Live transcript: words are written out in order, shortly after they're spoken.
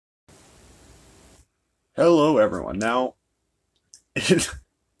Hello, everyone. Now, shit,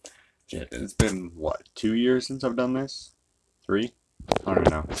 it's been, what, 2 years since I've done this? 3? I don't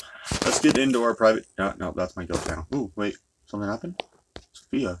know. Let's get into our private... No, that's my guild channel. Ooh, wait. Something happened?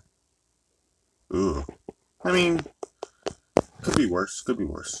 Sophia. Ooh. I mean, could be worse. Could be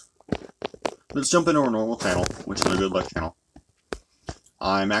worse. Let's jump into our normal channel, which is a good luck channel.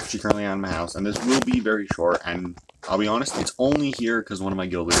 I'm actually currently out of my house, and this will be very short, and I'll be honest, it's only here because one of my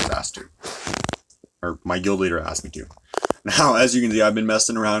guild leaders asked to. Or my guild leader asked me to. Now, as you can see, I've been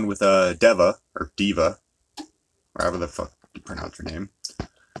messing around with Diva, whatever the fuck you pronounce her name.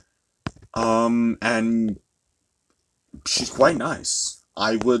 And she's quite nice.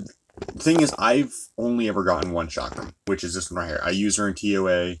 The thing is, I've only ever gotten one chakram, which is this one right here. I use her in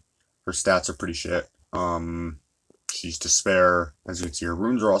TOA. Her stats are pretty shit. She's despair. As you can see, her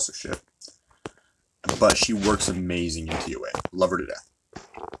runes are also shit. But she works amazing in TOA. Love her to death.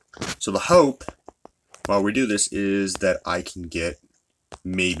 So the hope, while we do this, is that I can get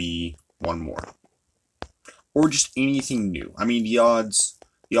maybe one more. Or just anything new. I mean, the odds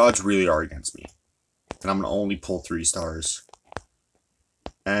really are against me. And I'm going to only pull 3 stars.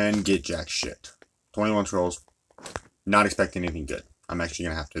 And get jack shit. 21 scrolls. Not expecting anything good. I'm actually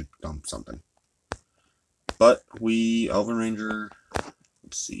going to have to dump something. But Elven Ranger,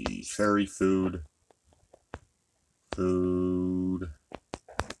 let's see, fairy food.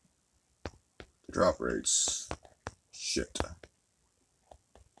 Drop rates. Shit.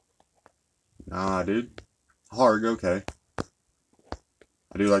 Nah, dude. Harg, okay.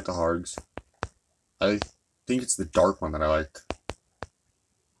 I do like the Hargs. I think it's the dark one that I like.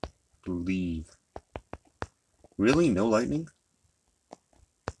 Believe. Really? No lightning?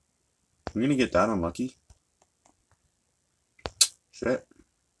 We're gonna get that unlucky? Shit.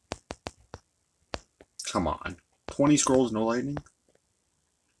 Come on. 20 scrolls, no lightning?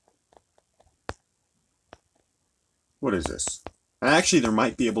 What is this? And actually, I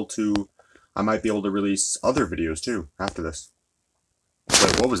might be able to release other videos too after this.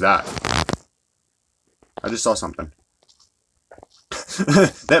 Wait, what was that? I just saw something.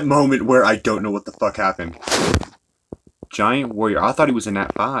 That moment where I don't know what the fuck happened. Giant warrior. I thought he was in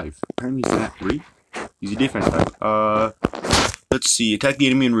Nat 5. Apparently he's in Nat 3. He's a defense type. Let's see. Attack the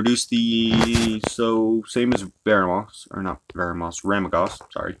enemy and reduce the... So, same as Veramos. Or not Veramos. Ramagos.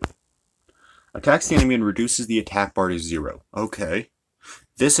 Sorry. Attacks the enemy and reduces the attack bar to 0. Okay.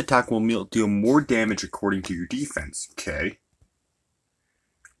 This attack will deal more damage according to your defense. Okay.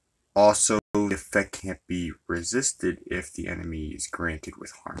 Also, the effect can't be resisted if the enemy is granted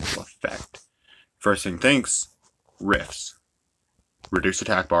with harmful effect. First thing thinks, Rifts. Reduce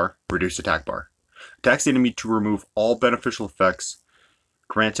attack bar, reduce attack bar. Attacks the enemy to remove all beneficial effects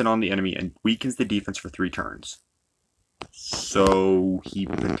granted on the enemy and weakens the defense for 3 turns. So, he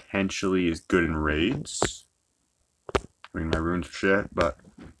potentially is good in raids. I mean, my runes are shit, but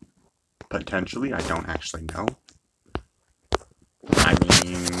potentially, I don't actually know. I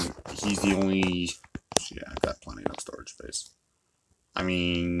mean, he's the only... Yeah, I've got plenty of storage space. I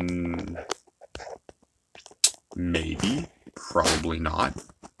mean... Maybe. Probably not.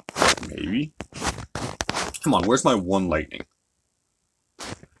 Maybe. Come on, where's my 1 lightning?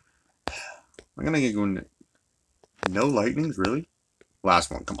 I'm gonna get going... No lightnings, really?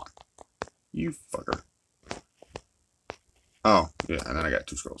 Last one, come on. You fucker. Oh, yeah, and then I got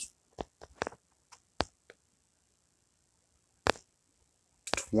 2 scrolls.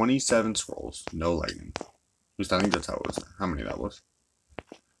 27 scrolls, no lightning. At least I think that's how it was. How many that was.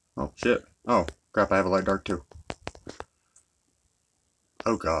 Oh, shit. Oh, crap, I have a light dark too.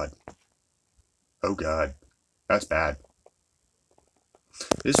 Oh, God. Oh, God. That's bad.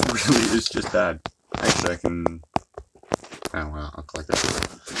 This really is just bad. Actually, I don't know, I'll collect it.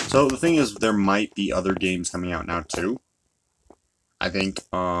 So, the thing is, there might be other games coming out now, too. I think,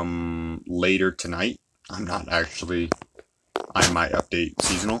 later tonight. I'm not actually... I might update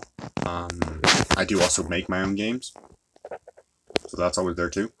seasonal. I do also make my own games. So that's always there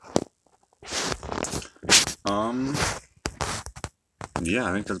too. Yeah,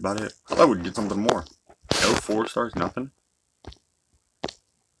 I think that's about it. I thought we'd get something more. No 4 stars, nothing.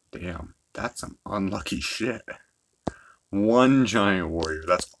 Damn, that's some unlucky shit. 1 giant warrior,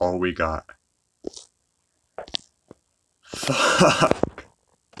 that's all we got. Fuck.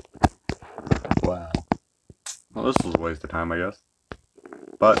 Wow. Well, this was a waste of time, I guess.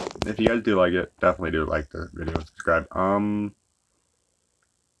 But, if you guys do like it, definitely do like the video and subscribe.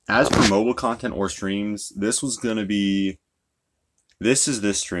 As for mobile content or streams, this is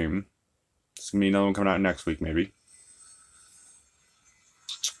this stream. It's gonna be another one coming out next week, maybe.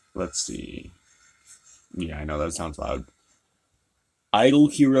 Let's see. Yeah, I know that sounds loud. Idle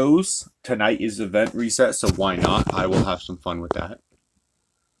Heroes. Tonight is event reset, so why not? I will have some fun with that.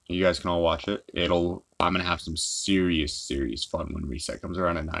 You guys can all watch it. I'm gonna have some serious fun when reset comes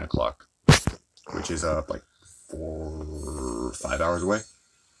around at 9 o'clock, which is like 4 or 5 hours away.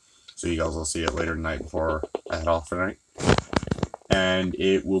 So you guys will see it later tonight before I head off tonight. And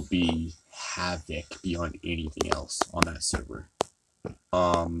it will be havoc beyond anything else on that server.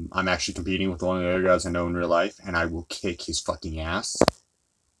 I'm actually competing with one of the other guys I know in real life, and I will kick his fucking ass.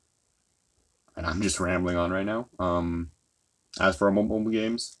 And I'm just rambling on right now. As for our mobile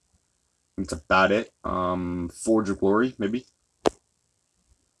games, that's about it. Forge of Glory, maybe.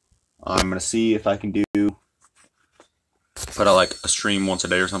 I'm gonna see if I can put out like a stream once a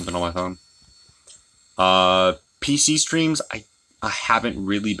day or something on my phone. PC streams, I haven't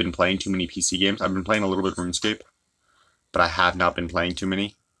really been playing too many PC games. I've been playing a little bit of RuneScape, but I have not been playing too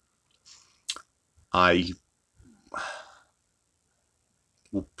many. I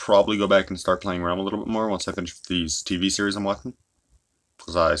will probably go back and start playing around a little bit more once I finish these TV series I'm watching,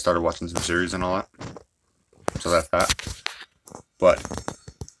 because I started watching some series and all that. So that's that. But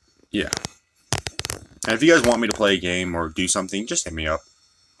yeah. And if you guys want me to play a game or do something, just hit me up.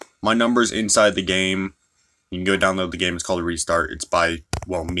 My number's inside the game. You can go download the game. It's called Restart. It's by,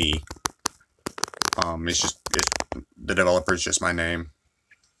 well, me. The developer's just my name.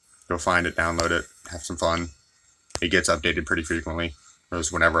 Go find it, download it, have some fun. It gets updated pretty frequently, or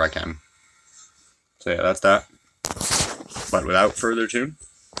just whenever I can. So yeah, that's that. But without further ado,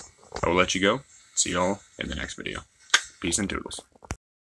 I will let you go. See y'all in the next video. Peace and toodles.